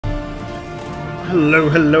Hello,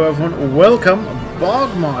 hello everyone. Welcome,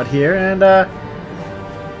 BogMod here, and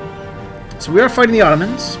so we are fighting the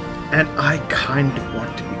Ottomans, and I kind of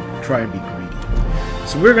want to try and be greedy.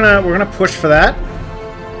 So we're gonna push for that.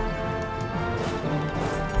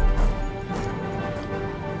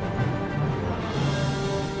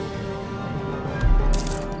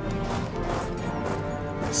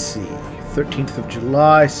 Let's see, 13th of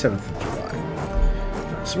July, 7th of July.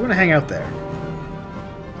 So we're gonna hang out there.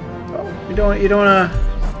 You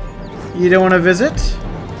don't wanna visit?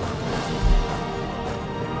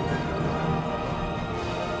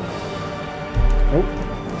 Oh.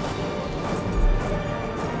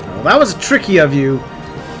 Well, that was tricky of you,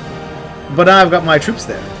 but I've got my troops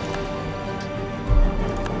there.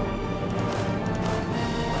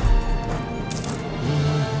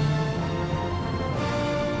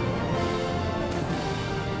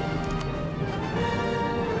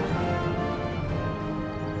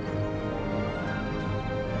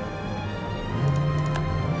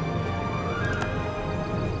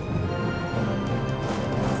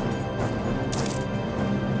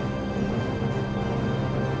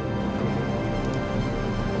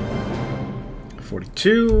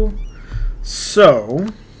 So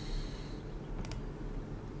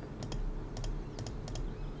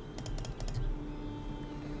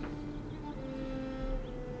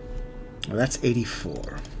well, that's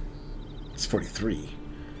 84. It's 43.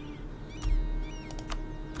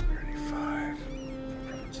 35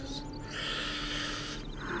 provinces.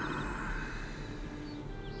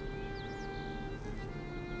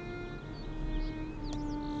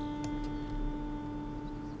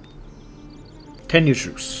 Ten new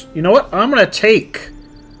troops. You know what? I'm gonna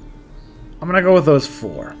go with those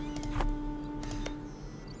 4.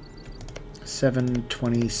 7,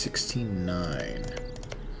 20, 16, 9.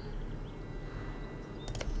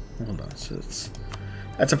 Hold on. So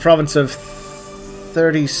that's a province of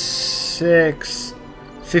 36,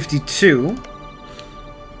 52.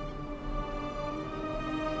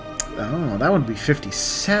 Oh, that would be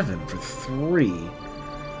 57 for 3.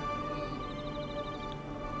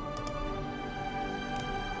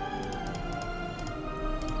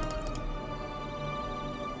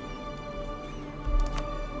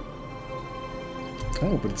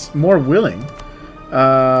 Oh, but it's more willing. Is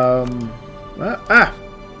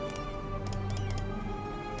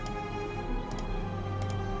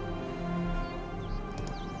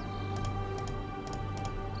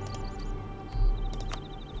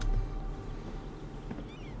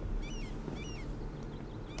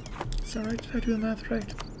that right? Did I do the math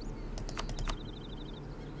right?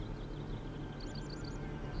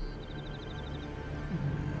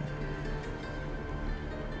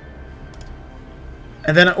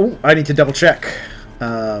 And then, oh, I need to double check.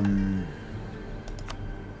 Are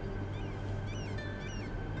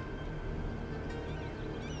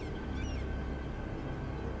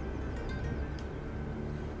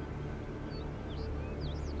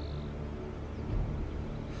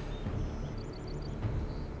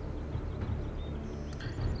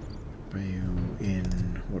you in,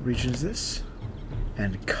 what region is this?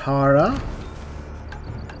 And Qara.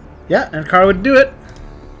 Yeah, and Qara would do it.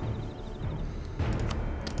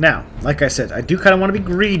 Now, like I said, I do kind of want to be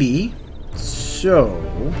greedy, so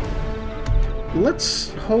let's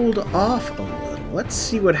hold off a little. Let's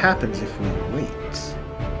see what happens if we wait.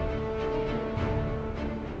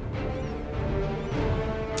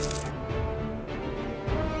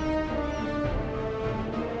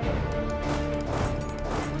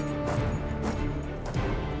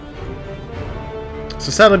 So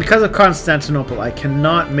sadly, because of Constantinople, I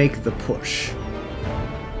cannot make the push.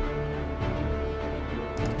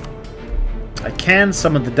 I can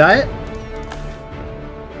summon the diet.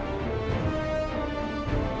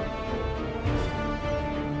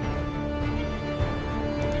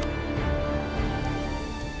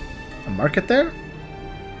 A market there?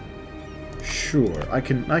 Sure, I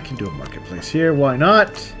can do a marketplace here. Why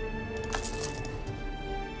not?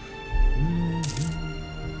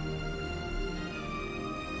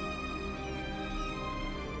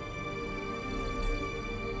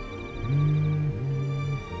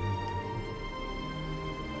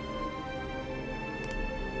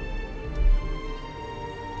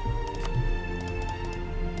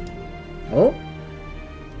 Oh.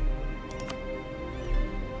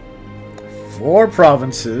 4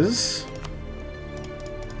 provinces.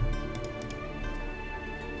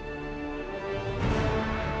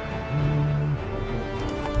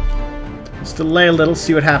 Let's delay a little,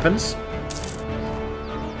 see what happens.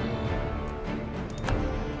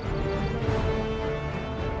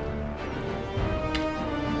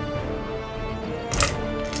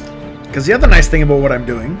 Because the other nice thing about what I'm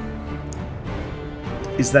doing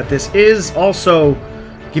is that this is also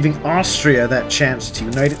giving Austria that chance to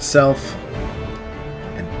unite itself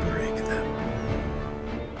and break them.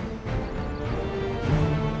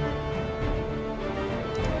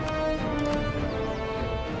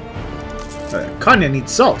 Konya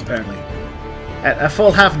needs salt, apparently. At a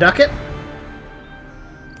full half ducat.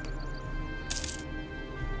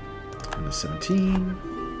 17.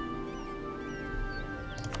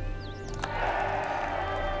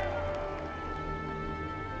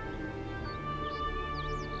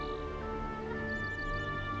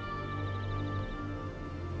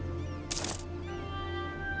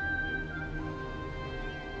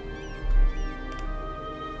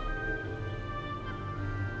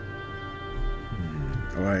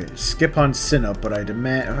 Alright, skip on Sinop, but I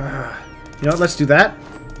demand... you know what, let's do that.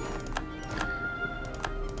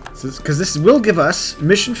 Because this will give us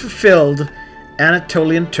mission fulfilled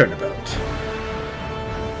Anatolian turnabout.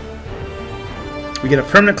 We get a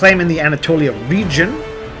permanent claim in the Anatolia region.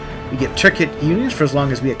 We get Turkic unions for as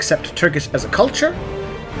long as we accept Turkish as a culture.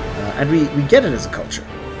 And we get it as a culture.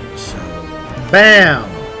 So, bam!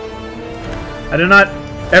 I did not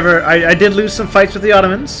ever... I did lose some fights with the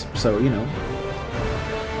Ottomans, so, you know.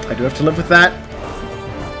 I do have to live with that.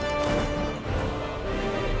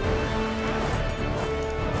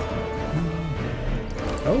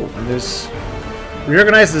 Oh, and there's...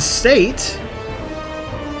 Reorganize the state.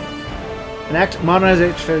 Enact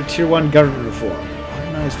modernization for Tier 1 government reform.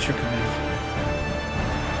 Modernize Turkmenistan.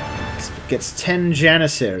 Gets 10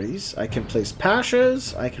 Janissaries. I can place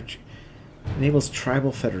Pashas. I can... Enables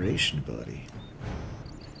tribal federation ability.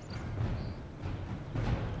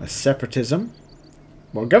 A separatism.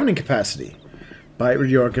 More governing capacity. By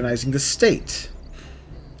reorganizing the state.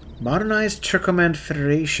 Modernized Turkoman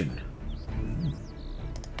Federation.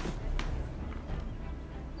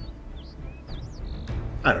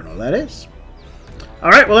 I don't know what that is.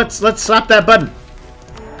 Alright, well let's slap that button.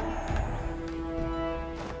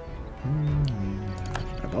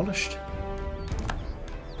 Abolished.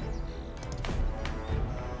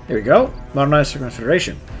 Here we go. Modernized Turkoman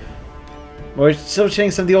Federation. We're still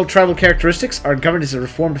changing some of the old tribal characteristics. Our government is a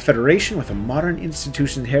reformed federation with a modern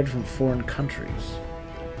institution inherited from foreign countries.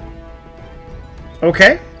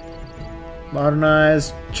 Okay.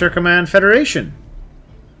 Modernized Turkoman Federation.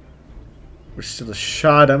 We're still a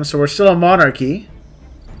Shahdam, so we're still a monarchy.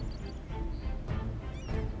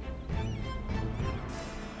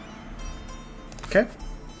 Okay.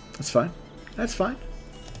 That's fine. That's fine.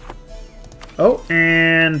 Oh,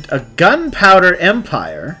 and a gunpowder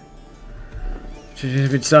empire.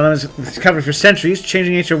 It's covered for centuries.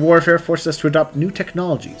 Changing nature of warfare forces us to adopt new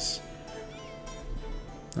technologies.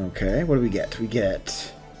 Okay, what do we get? We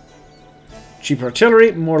get cheaper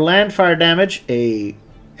artillery, more land fire damage, a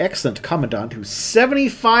excellent commandant who's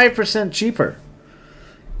 75% cheaper,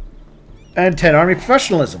 and 10 army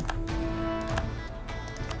professionalism.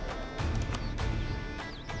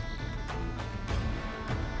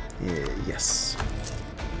 Yes.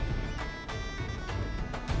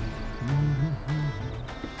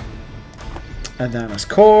 Adana's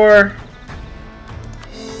core.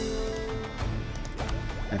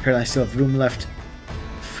 Apparently I still have room left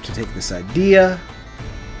to take this idea.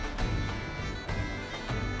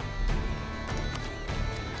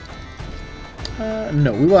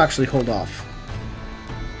 No, we will actually hold off.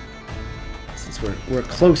 Since we're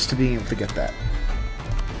close to being able to get that.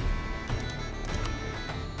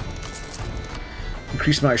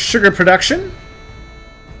 Increase my sugar production.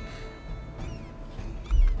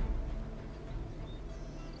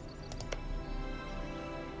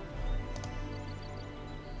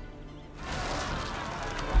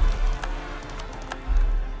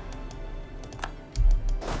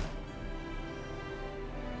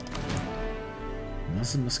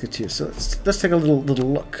 Musketeers. So let's take a little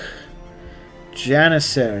look.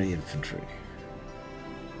 Janissary infantry.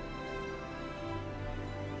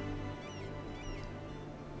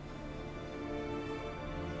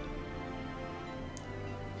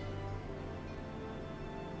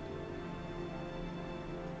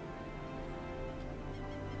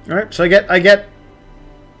 All right, so I get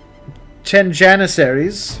 10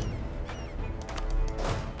 Janissaries.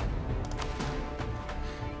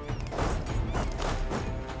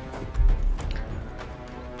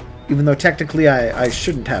 Even though technically I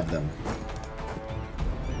shouldn't have them.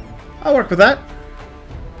 I'll work with that.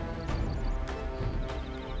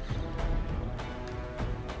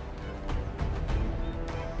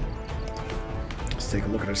 Let's take a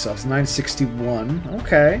look at ourselves. 961.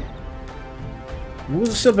 Okay. Rules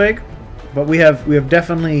are still big, but we have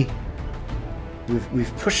definitely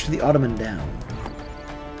we've pushed the Ottoman down.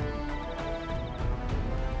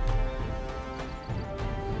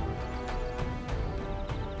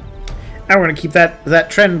 And we're going to keep that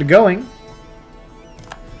trend going.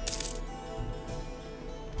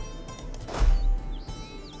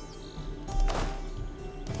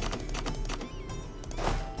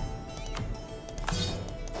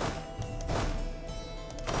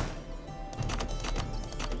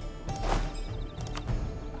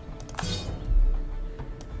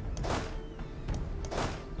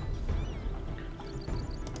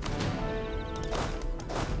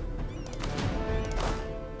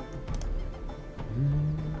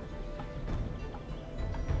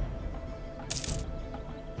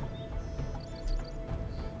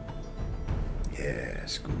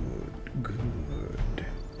 Yes, good.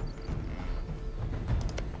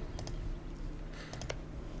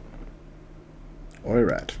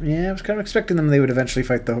 Alright. Yeah, I was kind of expecting they would eventually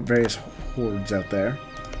fight the various hordes out there.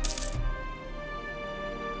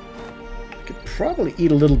 I could probably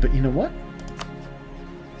eat a little bit. You know what?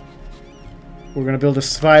 We're going to build a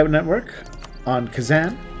spy network on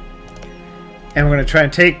Kazan. And we're going to try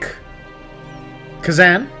and take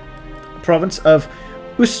Kazan, province of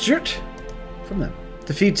Ustjurt, from them.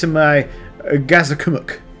 Defeat to my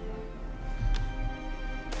Gazakumuk.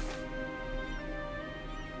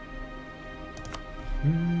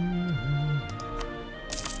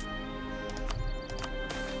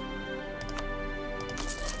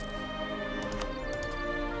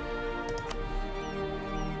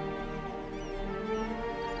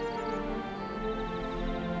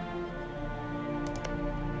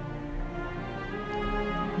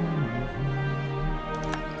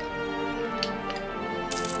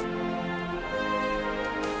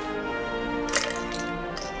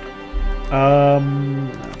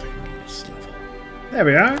 There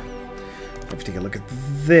we are. Let's take a look at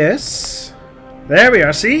this. There we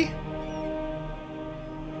are, see?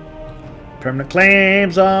 Permanent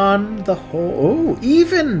claims on the whole... Oh,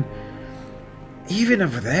 even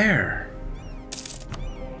over there.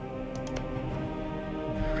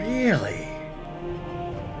 Really?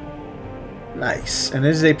 Nice. And it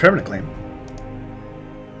is a permanent claim.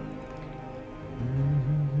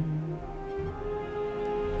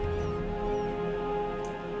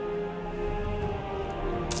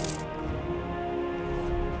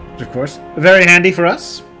 Of course, very handy for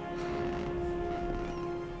us.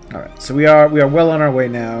 All right, so we are well on our way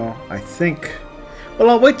now. I think. Well,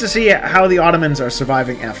 I'll wait to see how the Ottomans are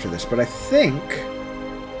surviving after this, but I think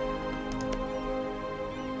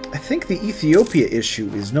the Ethiopia issue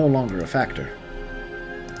is no longer a factor.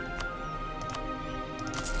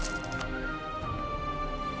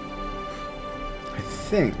 I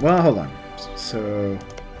think. Well, hold on. So.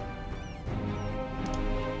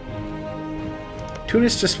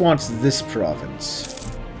 Tunis just wants this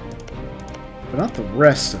province, but not the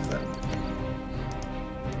rest of them.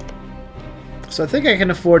 So I think I can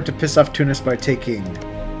afford to piss off Tunis by taking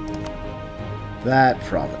that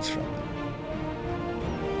province from them.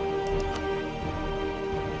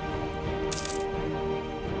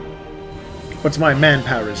 Once my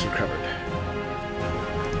manpower is recovered.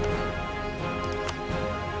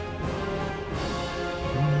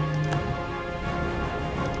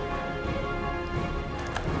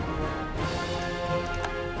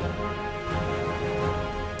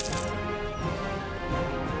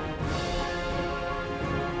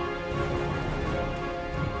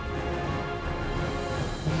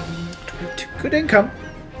 Good income.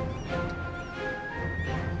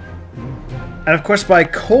 And of course, by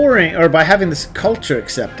coring, or by having this culture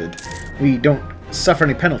accepted, we don't suffer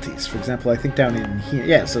any penalties. For example, I think down in here...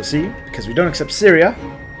 Yeah, so see, because we don't accept Syria,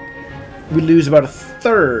 we lose about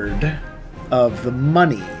 1/3 of the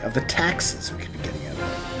money, of the taxes we could be getting out of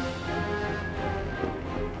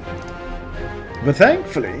it. But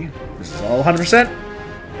thankfully, this is all 100%.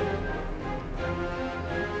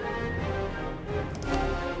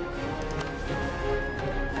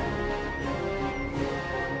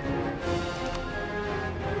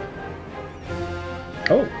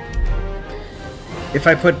 Oh. If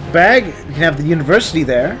I put bag, we can have the university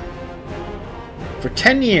there for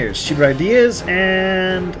 10 years. Cheaper ideas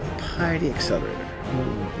and piety accelerator.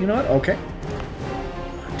 You know what? Okay.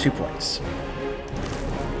 2 points.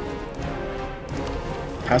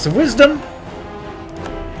 House of Wisdom.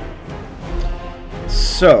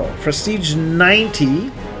 So, prestige 90,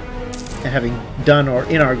 and having done or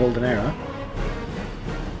in our golden era,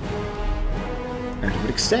 and it would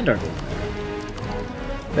extend our golden era.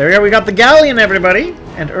 There we go, we got the galleon, everybody!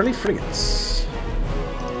 And early frigates.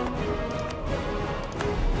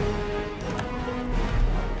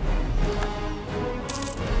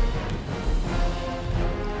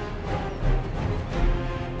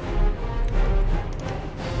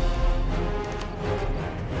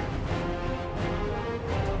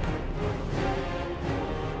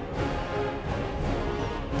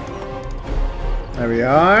 There we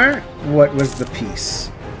are. What was the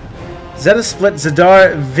peace? Zeta split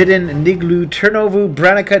Zadar, Vidin, Niglu, Turnovu,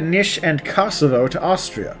 Branica, Niš, and Kosovo to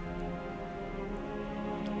Austria.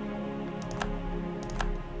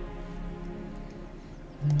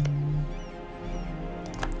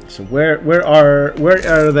 So where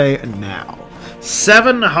are they now?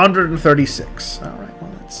 736. All right,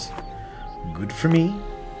 well that's good for me.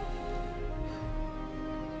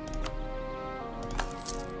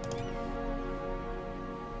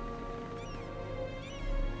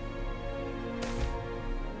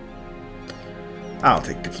 I'll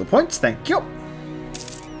take Diplo points, thank you.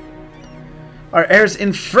 Our heir's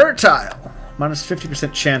infertile. Minus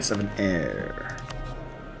 50% chance of an heir.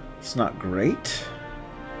 It's not great.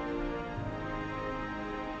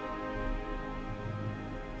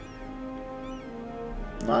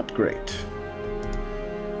 Not great.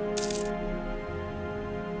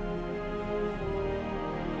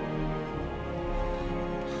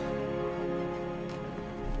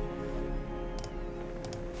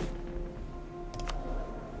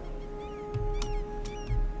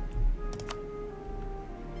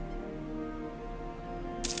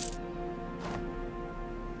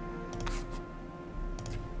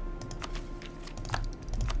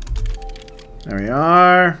 There we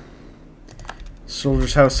are.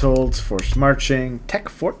 Soldiers' households, forced marching, Tech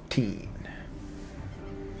 14.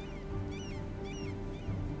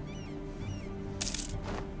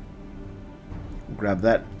 We'll grab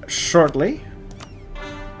that shortly.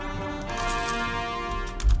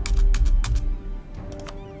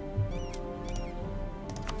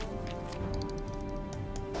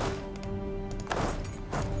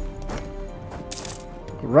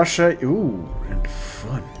 Russia, ooh, and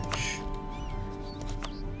Funge.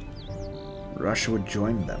 Russia would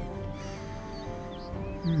join them.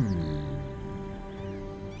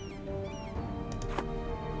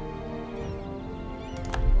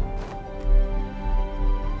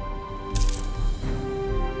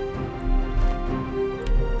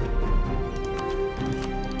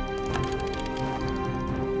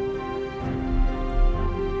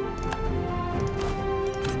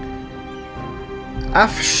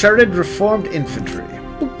 Afsharid Reformed Infantry.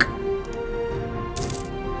 Book.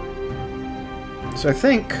 So I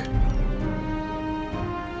think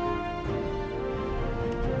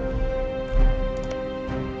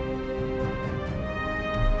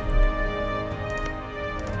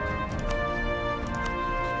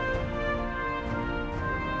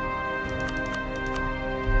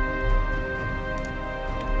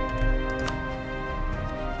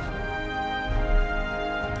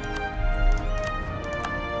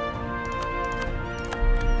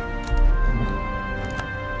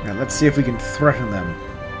let's see if we can threaten them.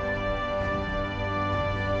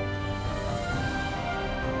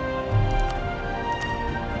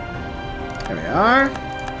 There we are.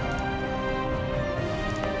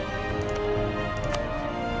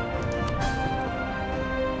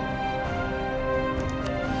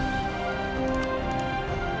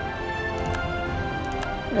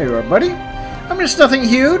 There you are, buddy. I mean, it's nothing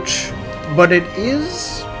huge, but it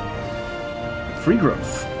is free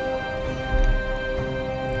growth.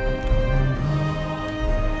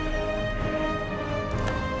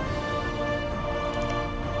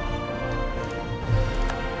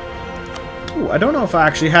 I don't know if I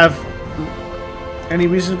actually have any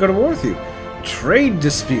reason to go to war with you. Trade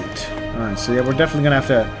dispute. Alright, so yeah, we're definitely going to have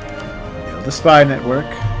to build the spy network.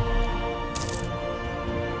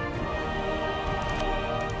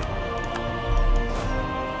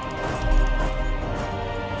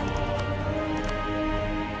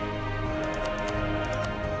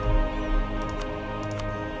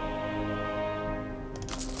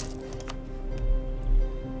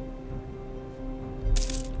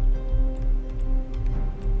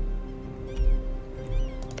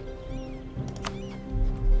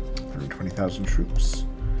 Troops.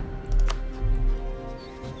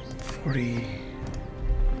 40.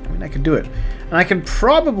 I mean, I can do it. And I can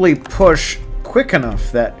probably push quick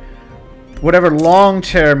enough that whatever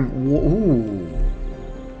long-term... Ooh.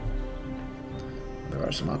 There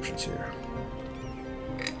are some options here.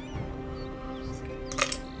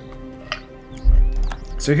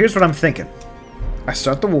 So here's what I'm thinking. I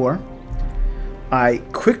start the war. I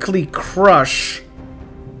quickly crush...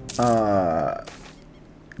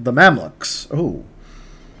 the Mamluks. Oh.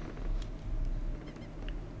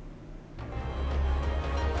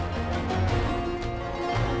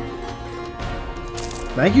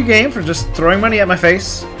 Thank you, game, for just throwing money at my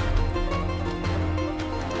face.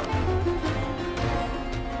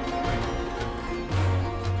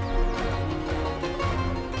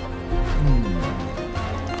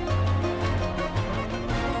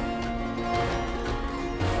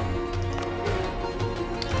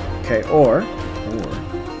 Okay, or...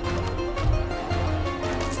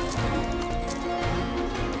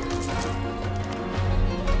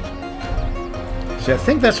 See, I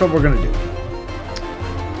think that's what we're going to do.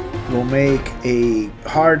 We'll make a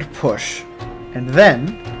hard push, and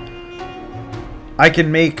then I can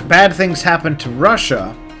make bad things happen to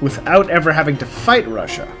Russia without ever having to fight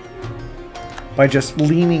Russia by just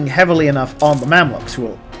leaning heavily enough on the Mamluks, who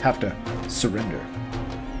will have to surrender.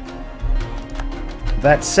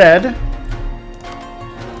 That said,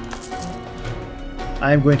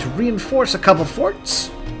 I'm going to reinforce a couple forts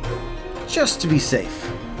just to be safe.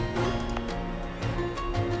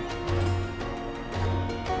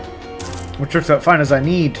 Which works out fine, as I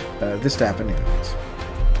need this to happen anyways.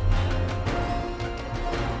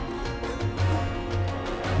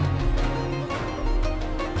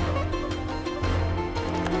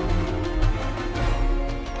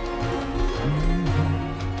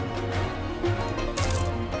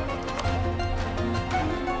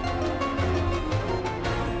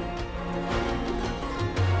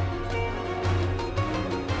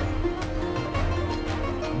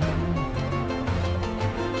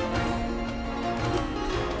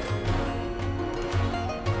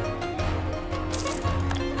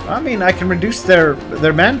 I mean, I can reduce their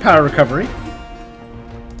manpower recovery.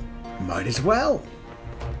 Might as well.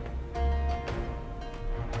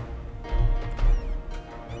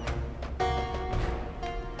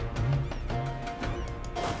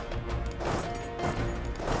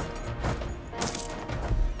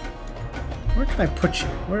 Where can I put you?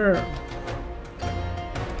 Where...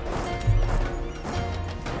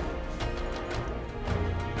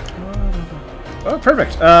 Oh,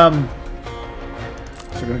 perfect.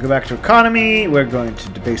 So we're going to go back to economy. We're going to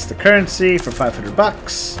debase the currency for 500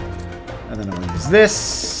 bucks. And then I'm going to use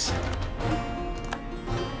this.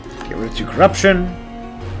 Get rid of 2 corruption.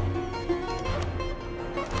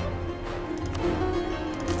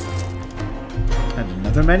 And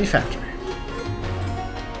another manufactory.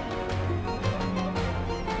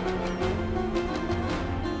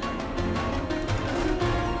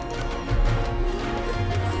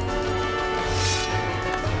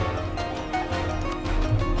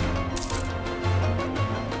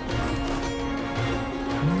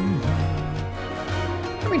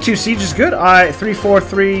 I mean, 2 siege is good.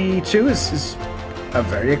 3-4-3-2 is a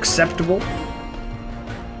very acceptable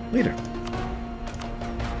leader.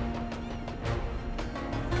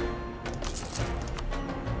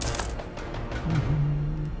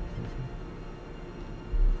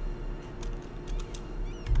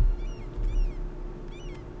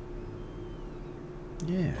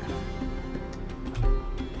 Yeah.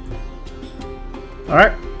 All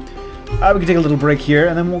right. We can take a little break here,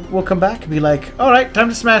 and then we'll come back and be like, all right, time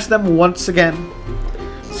to smash them once again.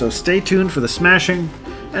 So stay tuned for the smashing,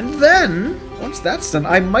 and then once that's done,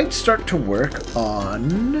 I might start to work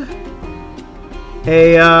on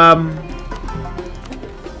a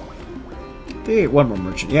one more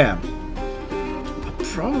merchant. Yeah,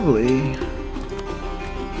 probably.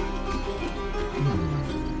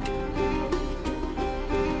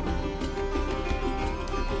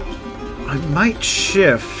 I might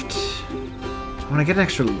shift. When I get an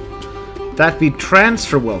extra... That'd be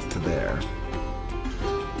transfer wealth to there.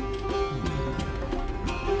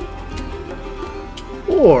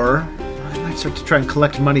 Or I might start to try and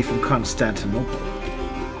collect money from Constantinople.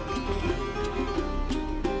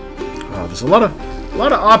 Oh, there's a lot of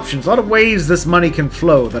options, a lot of ways this money can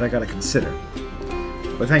flow that I gotta consider.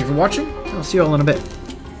 But thank you for watching. I'll see you all in a bit.